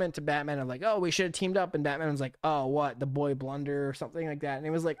a comment to Batman of like, oh, we should have teamed up, and Batman was like, oh, what, the boy blunder or something like that, and it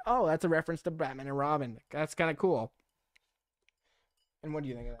was like, oh, that's a reference to Batman and Robin. That's kind of cool. And what do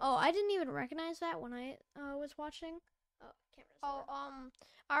you think of that? Oh, I didn't even recognize that when I was watching.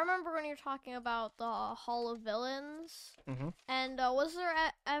 I remember when you're talking about the Hall of Villains, mm-hmm. and was there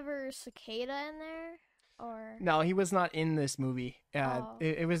ever Cicada in there? Or no, he was not in this movie.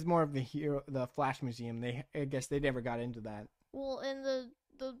 It was more of the Flash Museum. I guess they never got into that. Well, in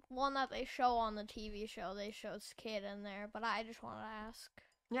the one that they show on the TV show, they showed Cicada in there, but I just wanted to ask.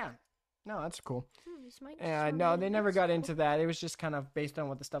 Yeah. No, that's cool. No, they never got into that. It was just kind of based on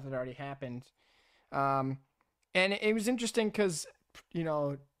what the stuff that already happened. And it was interesting because,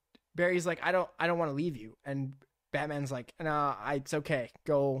 Barry's like, I don't want to leave you. And Batman's like, no, it's okay.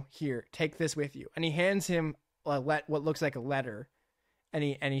 Go here. Take this with you. And he hands him what looks like a letter. And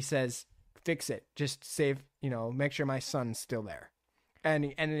he says, fix it. Just save, make sure my son's still there.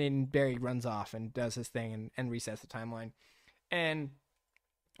 And then Barry runs off and does his thing and resets the timeline. And,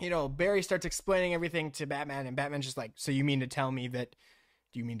 Barry starts explaining everything to Batman, and Batman's just like, so do you mean to tell me that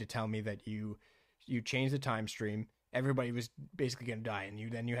you changed the time stream? Everybody was basically going to die, and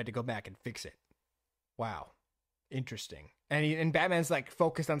you had to go back and fix it. Wow. Interesting. And Batman's like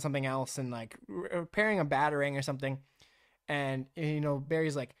focused on something else and like repairing a batarang or something. And,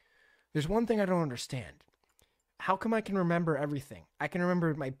 Barry's like, there's one thing I don't understand. How come I can remember everything? I can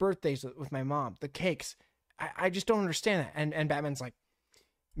remember my birthdays with my mom, the cakes. I just don't understand that. And Batman's like,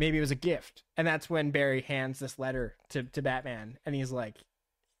 maybe it was a gift. And that's when Barry hands this letter to Batman. And he's like,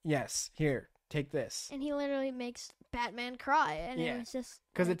 yes, here, take this. And he literally makes Batman cry. And Yeah. it was just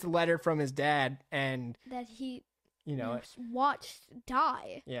Because like, it's a letter from his dad. And, that he you know, watched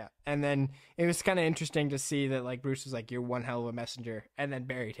die. yeah. And then it was kind of interesting to see that, like, Bruce was like, you're one hell of a messenger. And then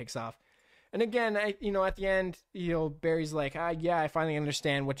Barry takes off. And again, at the end, Barry's like, yeah, I finally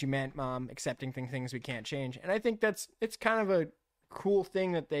understand what you meant, Mom, accepting things we can't change. And I think it's kind of a cool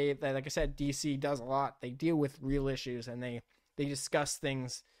thing that like I said, DC does a lot. They deal with real issues and they discuss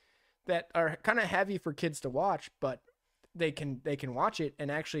things that are kind of heavy for kids to watch, but they can watch it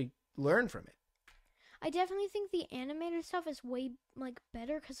and actually learn from it. I definitely think the animated stuff is way like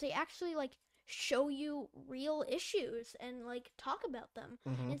better because they actually like show you real issues and like talk about them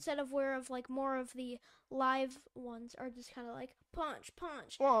instead of like more of the live ones are just kind of like punch.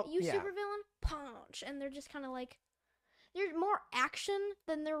 Well, you yeah. supervillain, punch, and they're just kind of like there's more action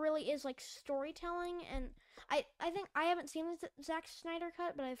than there really is like storytelling. And I think I haven't seen the Zack Snyder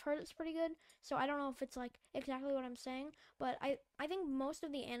cut, but I've heard it's pretty good. So I don't know if it's like exactly what I'm saying, but I think most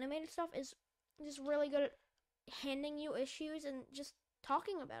of the animated stuff is just really good at handing you issues and just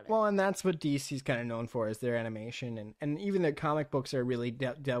talking about it. Well, and that's what DC's kind of known for, is their animation, and even their comic books are really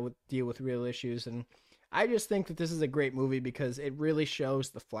deal with real issues. And I just think that this is a great movie because it really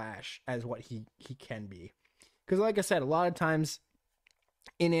shows the Flash as what he can be. Because, like I said, a lot of times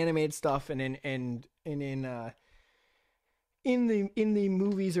in animated stuff and in the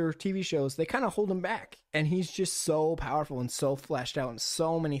movies or TV shows, they kind of hold him back, and he's just so powerful and so fleshed out and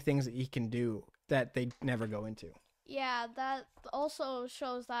so many things that he can do that they never go into. Yeah, that also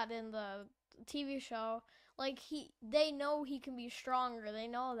shows that in the TV show. Like, they know he can be stronger, they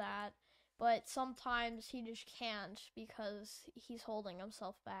know that, but sometimes he just can't because he's holding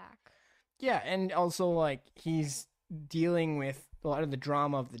himself back. Yeah, and also, like, he's dealing with a lot of the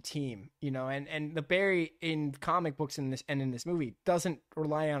drama of the team, and the Barry in comic books in this movie doesn't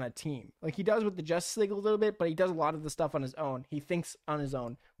rely on a team. Like, he does with the Justice League a little bit, but he does a lot of the stuff on his own. He thinks on his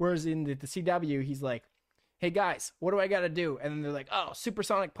own. Whereas in the CW, he's like, hey guys, what do I got to do? And then they're like, oh,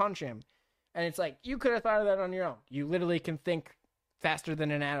 supersonic punch him. And it's like, you could have thought of that on your own. You literally can think faster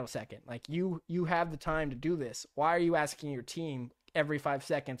than an nanosecond. Like, you have the time to do this. Why are you asking your team every 5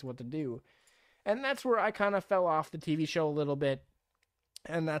 seconds what to do? And that's where I kind of fell off the TV show a little bit.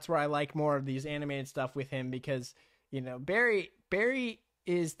 And that's where I like more of these animated stuff with him because, Barry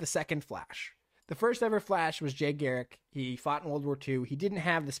is the second Flash. The first ever Flash was Jay Garrick. He fought in World War II. He didn't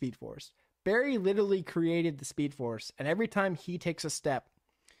have the Speed Force. Barry literally created the Speed Force, and every time he takes a step,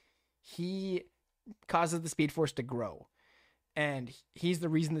 he causes the Speed Force to grow. And he's the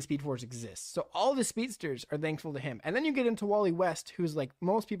reason the Speed Force exists. So all the speedsters are thankful to him. And then you get into Wally West, who's like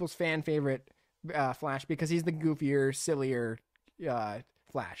most people's fan favorite Flash because he's the goofier, sillier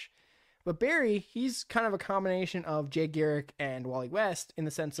Flash. But Barry, he's kind of a combination of Jay Garrick and Wally West in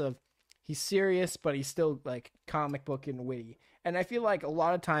the sense of he's serious, but he's still like comic book and witty. And I feel like a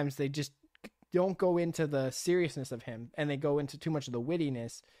lot of times they just don't go into the seriousness of him and they go into too much of the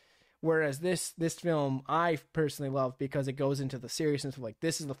wittiness. Whereas this film, I personally love because it goes into the seriousness of like,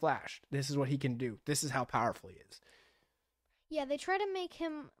 this is the Flash. This is what he can do. This is how powerful he is. Yeah, they try to make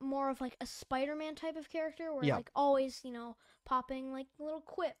him more of like a Spider-Man type of character where Yep. like always, popping like little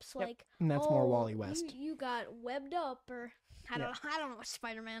quips Yep. like, And that's more Wally West. You got webbed up or I don't know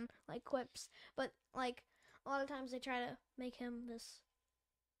Spider-Man like quips, but like a lot of times they try to make him this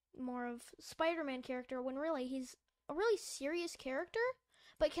more of Spider-Man character when really he's a really serious character,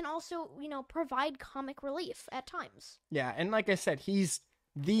 but can also, provide comic relief at times. Yeah, and like I said, he's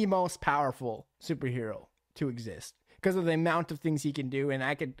the most powerful superhero to exist because of the amount of things he can do, and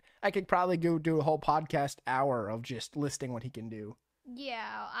I could probably go do a whole podcast hour of just listing what he can do.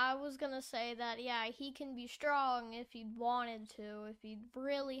 Yeah, I was gonna say that, yeah, he can be strong if he wanted to, if he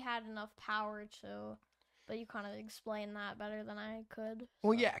really had enough power to. But you kind of explained that better than I could.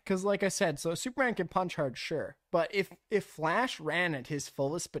 Well, yeah, because like I said, so Superman can punch hard, sure. But if Flash ran at his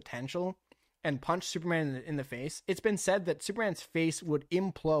fullest potential and punched Superman in the face, it's been said that Superman's face would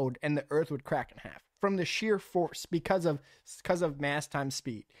implode and the Earth would crack in half from the sheer force because of mass times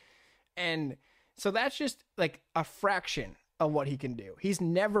speed. And so that's just like a fraction of what he can do. He's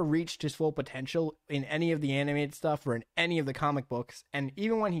never reached his full potential in any of the animated stuff or in any of the comic books. And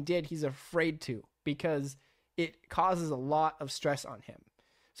even when he did, he's afraid to because it causes a lot of stress on him.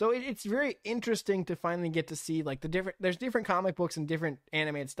 So it's very interesting to finally get to see like there's different comic books and different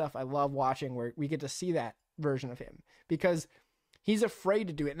animated stuff I love watching where we get to see that version of him because He's afraid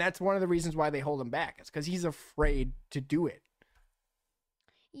to do it, and that's one of the reasons why they hold him back. It's because he's afraid to do it.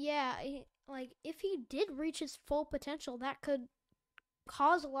 Yeah, like if he did reach his full potential, that could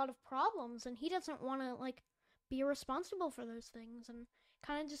cause a lot of problems, and he doesn't want to like be responsible for those things. And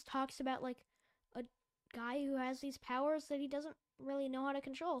kind of just talks about like a guy who has these powers that he doesn't really know how to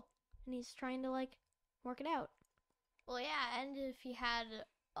control, and he's trying to like work it out. Well, yeah, and if he had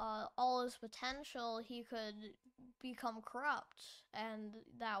all his potential, he could become corrupt, and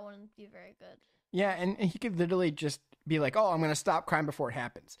that wouldn't be very good. Yeah, and he could literally just be like, oh, I'm going to stop crime before it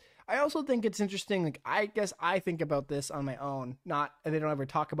happens. I also think it's interesting, like, I guess I think about this on my own. They don't ever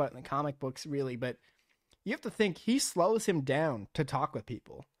talk about it in the comic books, really, but you have to think he slows him down to talk with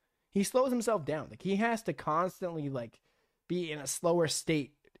people. He slows himself down. Like, he has to constantly, like, be in a slower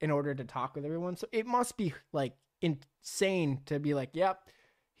state in order to talk with everyone. So it must be, like, insane to be like, yep,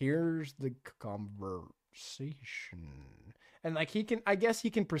 here's the conversation. And like I guess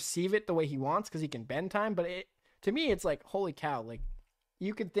he can perceive it the way he wants because he can bend time. But to me, it's like, holy cow, like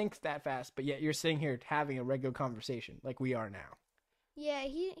you can think that fast, but yet you're sitting here having a regular conversation like we are now. Yeah,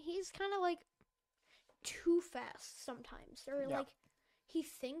 he's kind of like too fast sometimes, or Yeah. like he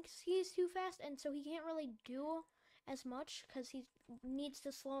thinks he's too fast, and so he can't really do as much because he needs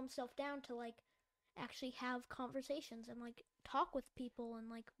to slow himself down to like actually have conversations and like talk with people and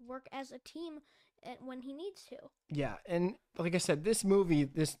like work as a team when he needs to. Yeah, and like I said, this movie,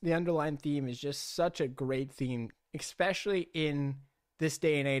 the underlying theme is just such a great theme, especially in this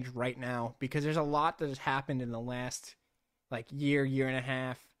day and age right now, because there's a lot that has happened in the last like year and a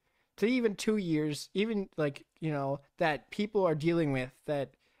half to even 2 years, even like, that people are dealing with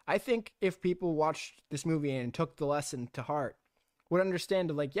that I think if people watched this movie and took the lesson to heart would understand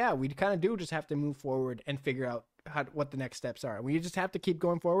that, like, yeah, we kind of do just have to move forward and figure out what the next steps are. We just have to keep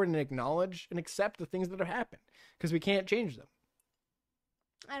going forward and acknowledge and accept the things that have happened because we can't change them.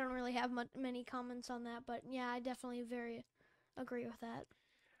 I don't really have many comments on that, but yeah, I definitely very agree with that.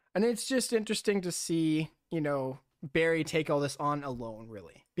 And it's just interesting to see, Barry take all this on alone,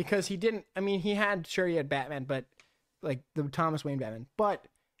 really, because he had Batman, but like the Thomas Wayne Batman, but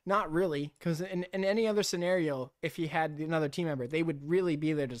not really, because in any other scenario, if he had another team member, they would really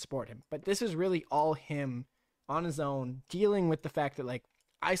be there to support him. But this is really all him on his own, dealing with the fact that, like,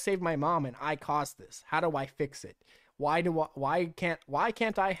 I saved my mom and I caused this. How do I fix it? Why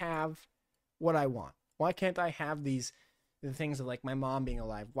can't I have what I want? Why can't I have the things of like my mom being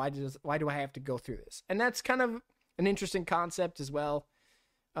alive? Why do I have to go through this? And that's kind of an interesting concept as well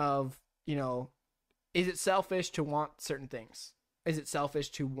of, is it selfish to want certain things? Is it selfish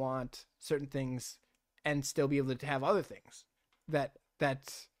to want certain things and still be able to have other things that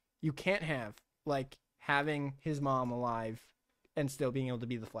you can't have, like having his mom alive and still being able to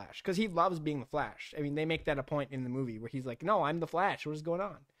be the Flash? Because he loves being the Flash. I mean, they make that a point in the movie where he's like, no, I'm the Flash. What is going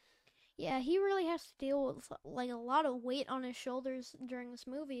on? Yeah, he really has to deal with like a lot of weight on his shoulders during this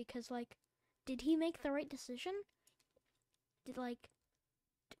movie because, like, did he make the right decision?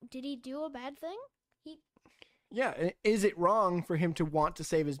 Did he do a bad thing? Yeah, is it wrong for him to want to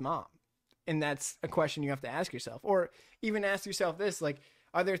save his mom? And that's a question you have to ask yourself. Or even ask yourself this, like,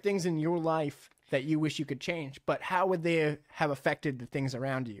 are there things in your life that you wish you could change, but how would they have affected the things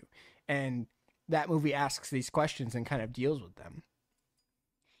around you? And that movie asks these questions and kind of deals with them.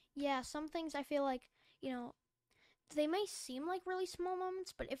 Yeah, some things I feel like, they may seem like really small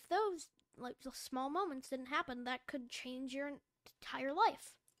moments, but if those like small moments didn't happen, that could change your entire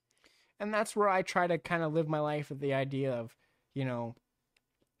life. And that's where I try to kind of live my life with the idea of,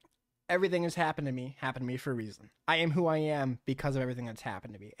 everything has happened to me for a reason. I am who I am because of everything that's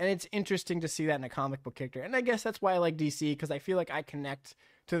happened to me. And it's interesting to see that in a comic book character. And I guess that's why I like DC, because I feel like I connect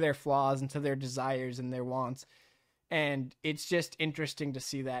to their flaws and to their desires and their wants. And it's just interesting to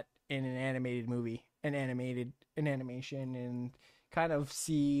see that in an animated movie, an animation, and kind of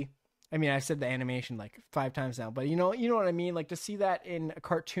see, I mean, I've said the animation like 5 times now, but you know what I mean? Like to see that in a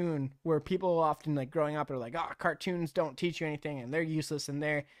cartoon where people often like growing up are like, oh, cartoons don't teach you anything and they're useless and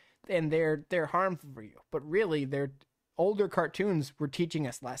they're harmful for you. But really, their older cartoons were teaching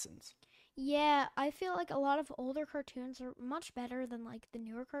us lessons. Yeah, I feel like a lot of older cartoons are much better than like the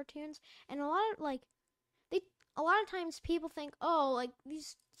newer cartoons, and a lot of times people think, oh, like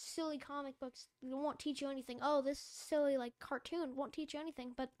these silly comic books won't teach you anything. Oh, this silly like cartoon won't teach you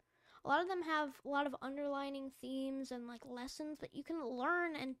anything, but a lot of them have a lot of underlining themes and like lessons that you can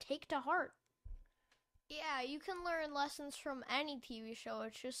learn and take to heart. Yeah, you can learn lessons from any TV show.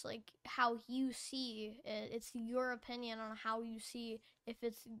 It's just like how you see it. It's your opinion on how you see if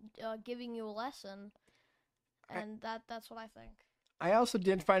it's giving you a lesson, and that's what I think. I also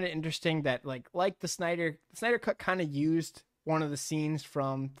did find it interesting that like the Snyder Cut kind of used one of the scenes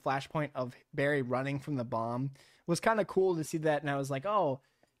from Flashpoint of Barry running from the bomb was kind of cool to see that. And I was like, oh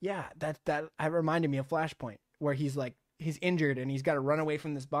yeah, that reminded me of Flashpoint, where he's injured and he's got to run away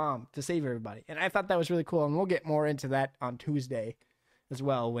from this bomb to save everybody. And I thought that was really cool. And we'll get more into that on Tuesday as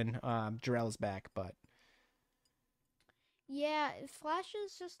well when Jarrell's back. But yeah, Flash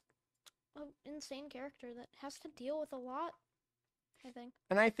is just an insane character that has to deal with a lot, I think.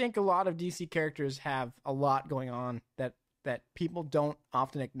 And I think a lot of DC characters have a lot going on that people don't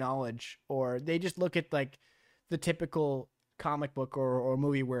often acknowledge, or they just look at like the typical comic book or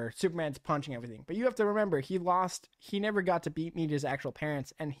movie where Superman's punching everything. But you have to remember, he never got to meet his actual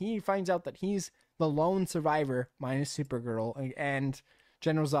parents, and he finds out that he's the lone survivor, minus Supergirl and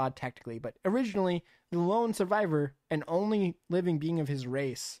General Zod technically, but originally the lone survivor and only living being of his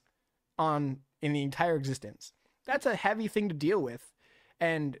race in the entire existence. That's a heavy thing to deal with.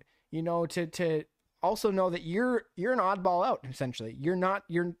 And to also know that you're an oddball out, essentially. You're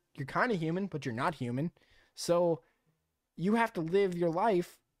kind of human, but you're not human. So you have to live your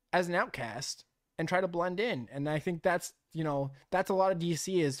life as an outcast and try to blend in. And I think that's a lot of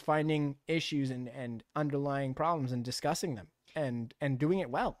DC, is finding issues and underlying problems and discussing them and doing it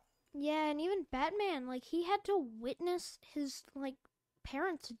well. Yeah, and even Batman, like, he had to witness his, like,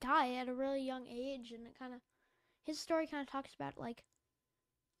 parents die at a really young age, and his story kind of talks about, like,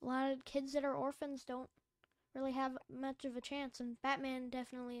 a lot of kids that are orphans don't really have much of a chance, and Batman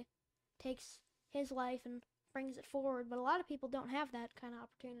definitely takes his life and brings it forward, but a lot of people don't have that kind of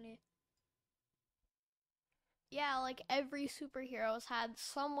opportunity. Yeah, like every superhero's had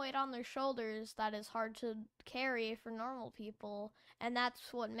some weight on their shoulders that is hard to carry for normal people, and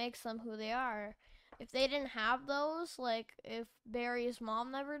that's what makes them who they are. If they didn't have those, like if Barry's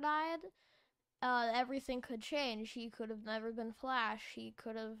mom never died, everything could change. He could have never been Flash. He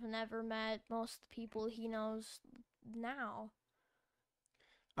could have never met most of the people he knows now.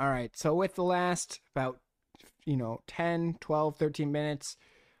 All right, so with the last about 10, 12, 13 minutes,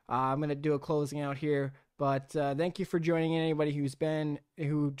 I'm going to do a closing out here. But thank you for joining in, anybody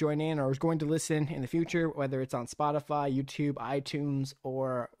who joined in or is going to listen in the future, whether it's on Spotify, YouTube, iTunes,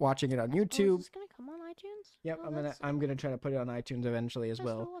 or watching it on YouTube. Oh, is this gonna come on iTunes? Yep, Oh, I'm gonna try to put it on iTunes eventually as Best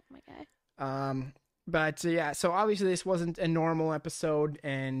well. of luck, my guy. But yeah, so obviously this wasn't a normal episode,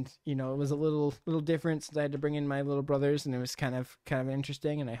 and it was a little different since I had to bring in my little brothers, and it was kind of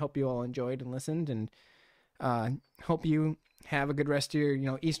interesting. And I hope you all enjoyed and listened, and hope you have a good rest of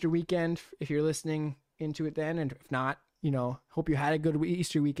your Easter weekend if you're listening into it then, and if not, hope you had a good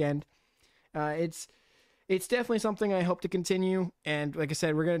Easter weekend. It's definitely something I hope to continue, and like I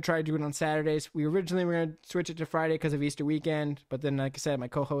said, we're going to try to do it on Saturdays. We originally were going to switch it to Friday because of Easter weekend, but then like I said, my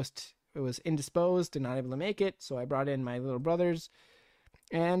co-host was indisposed and not able to make it, so I brought in my little brothers,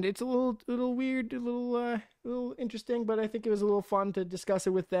 and it's a little weird, a little interesting, but I think it was a little fun to discuss it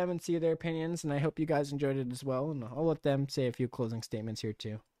with them and see their opinions, and I hope you guys enjoyed it as well, and I'll let them say a few closing statements here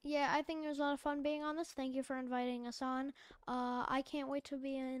too. Yeah, I think it was a lot of fun being on this. Thank you for inviting us on. I can't wait to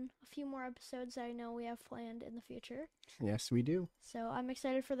be in a few more episodes that I know we have planned in the future. Yes, we do. So I'm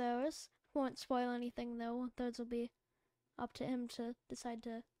excited for those. Won't spoil anything though. Those will be up to him to decide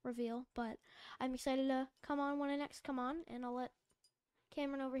to reveal. But I'm excited to come on when I next come on, and I'll let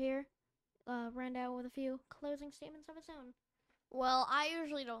Cameron over here round out with a few closing statements of his own. Well, I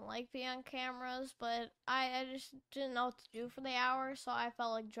usually don't like being on cameras, but I just didn't know what to do for the hour, so I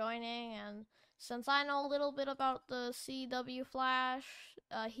felt like joining. And since I know a little bit about the CW Flash,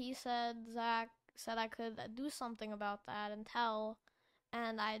 Zach said I could do something about that and tell.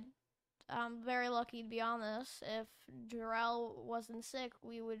 And I'm very lucky to be on this. If Jarrell wasn't sick,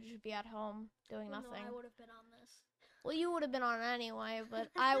 we would just be at home doing nothing. No, I would have been on this. Well, you would have been on anyway, but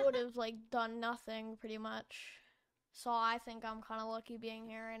I would have done nothing pretty much. So I think I'm kind of lucky being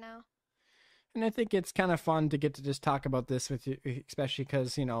here right now. And I think it's kind of fun to get to just talk about this with you, especially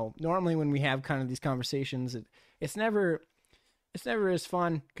because, normally when we have kind of these conversations, it's never as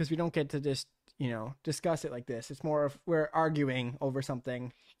fun because we don't get to just, discuss it like this. It's more of we're arguing over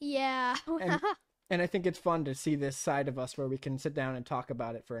something. Yeah. And I think it's fun to see this side of us where we can sit down and talk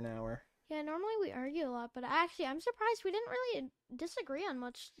about it for an hour. Yeah, normally we argue a lot, but actually I'm surprised we didn't really disagree on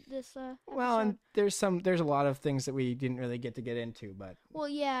much this episode. Well, and there's a lot of things that we didn't really get into, but well,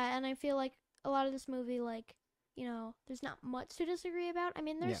 yeah, and I feel like a lot of this movie, there's not much to disagree about. I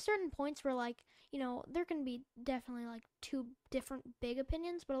mean, there's certain points where there can be definitely two different big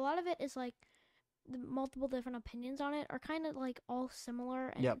opinions, but a lot of it is the multiple different opinions on it are kind of all similar.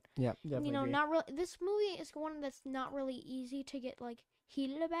 And, yep, definitely. Not really. This movie is one that's not really easy to get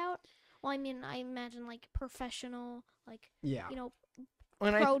heated about. Well, I mean, I imagine professional,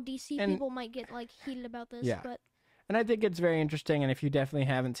 pro DC people might get heated about this. Yeah. But And I think it's very interesting. And if you definitely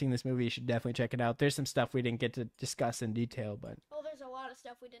haven't seen this movie, you should definitely check it out. There's some stuff we didn't get to discuss in detail, but Oh, there's a lot of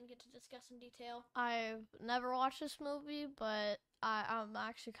stuff we didn't get to discuss in detail. I've never watched this movie, but I'm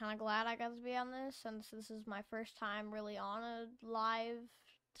actually kind of glad I got to be on this, since this is my first time really on a live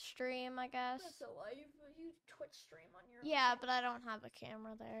stream, I guess. That's a live you Twitch stream on your. Yeah, but I don't have a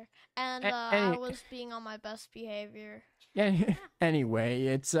camera there, and any- I was being on my best behavior. yeah. Anyway,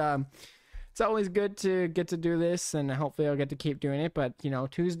 it's always good to get to do this, and hopefully I'll get to keep doing it. But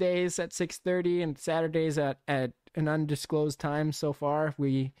Tuesdays at 6:30 and Saturdays at an undisclosed time so far.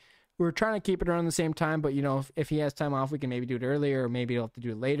 We're trying to keep it around the same time, but if he has time off, we can maybe do it earlier, or maybe he'll have to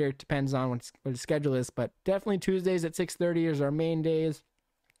do it later. It depends on what his schedule is. But definitely Tuesdays at 6:30 is our main days.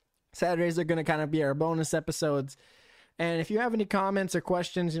 Saturdays are going to kind of be our bonus episodes. And if you have any comments or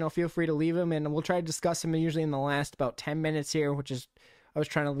questions, feel free to leave them, and we'll try to discuss them usually in the last about 10 minutes here, which is I was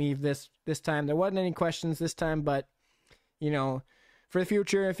trying to leave this time. There wasn't any questions this time, but for the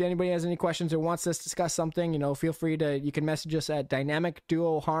future, if anybody has any questions or wants us to discuss something, feel free you can message us at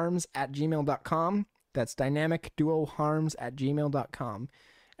dynamicduoharms@gmail.com. That's dynamicduoharms@gmail.com.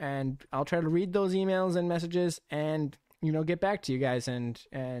 And I'll try to read those emails and messages and, get back to you guys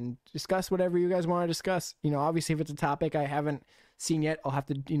and discuss whatever you guys want to discuss. Obviously if it's a topic I haven't seen yet, I'll have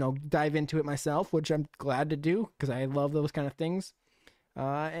to, dive into it myself, which I'm glad to do because I love those kind of things.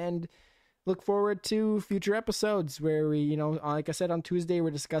 And look forward to future episodes where we, like I said, on Tuesday, we're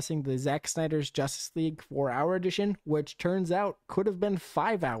discussing the Zack Snyder's Justice League 4-hour edition, which turns out could have been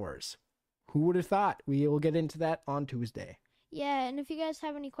 5 hours. Who would have thought? We will get into that on Tuesday. Yeah, and if you guys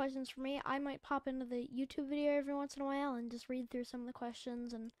have any questions for me, I might pop into the YouTube video every once in a while and just read through some of the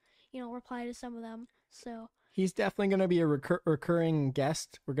questions and, reply to some of them. So he's definitely going to be a recurring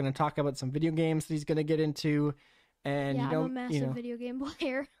guest. We're going to talk about some video games that he's going to get into. And yeah, I'm a massive video game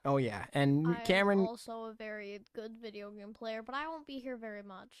player. Oh yeah, and Cameron also a very good video game player, but I won't be here very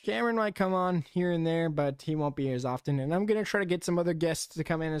much. Cameron might come on here and there, but he won't be here as often. And I'm gonna try to get some other guests to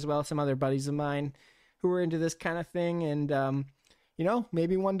come in as well, some other buddies of mine who are into this kind of thing. And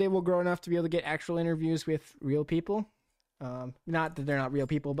maybe one day we'll grow enough to be able to get actual interviews with real people. Not that they're not real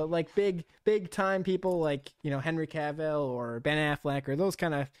people, but like big time people like Henry Cavill or Ben Affleck or those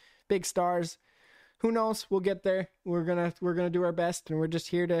kind of big stars. Who knows? We'll get there. We're gonna do our best, and we're just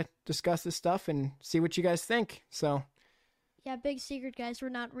here to discuss this stuff and see what you guys think. So, yeah, big secret, guys. We're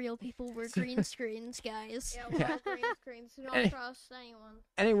not real people. We're green screens, guys. Yeah, we're all green screens. We don't trust anyone.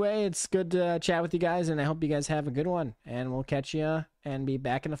 Anyway, it's good to chat with you guys, and I hope you guys have a good one. And we'll catch you and be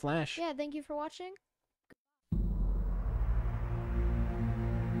back in a flash. Yeah, thank you for watching.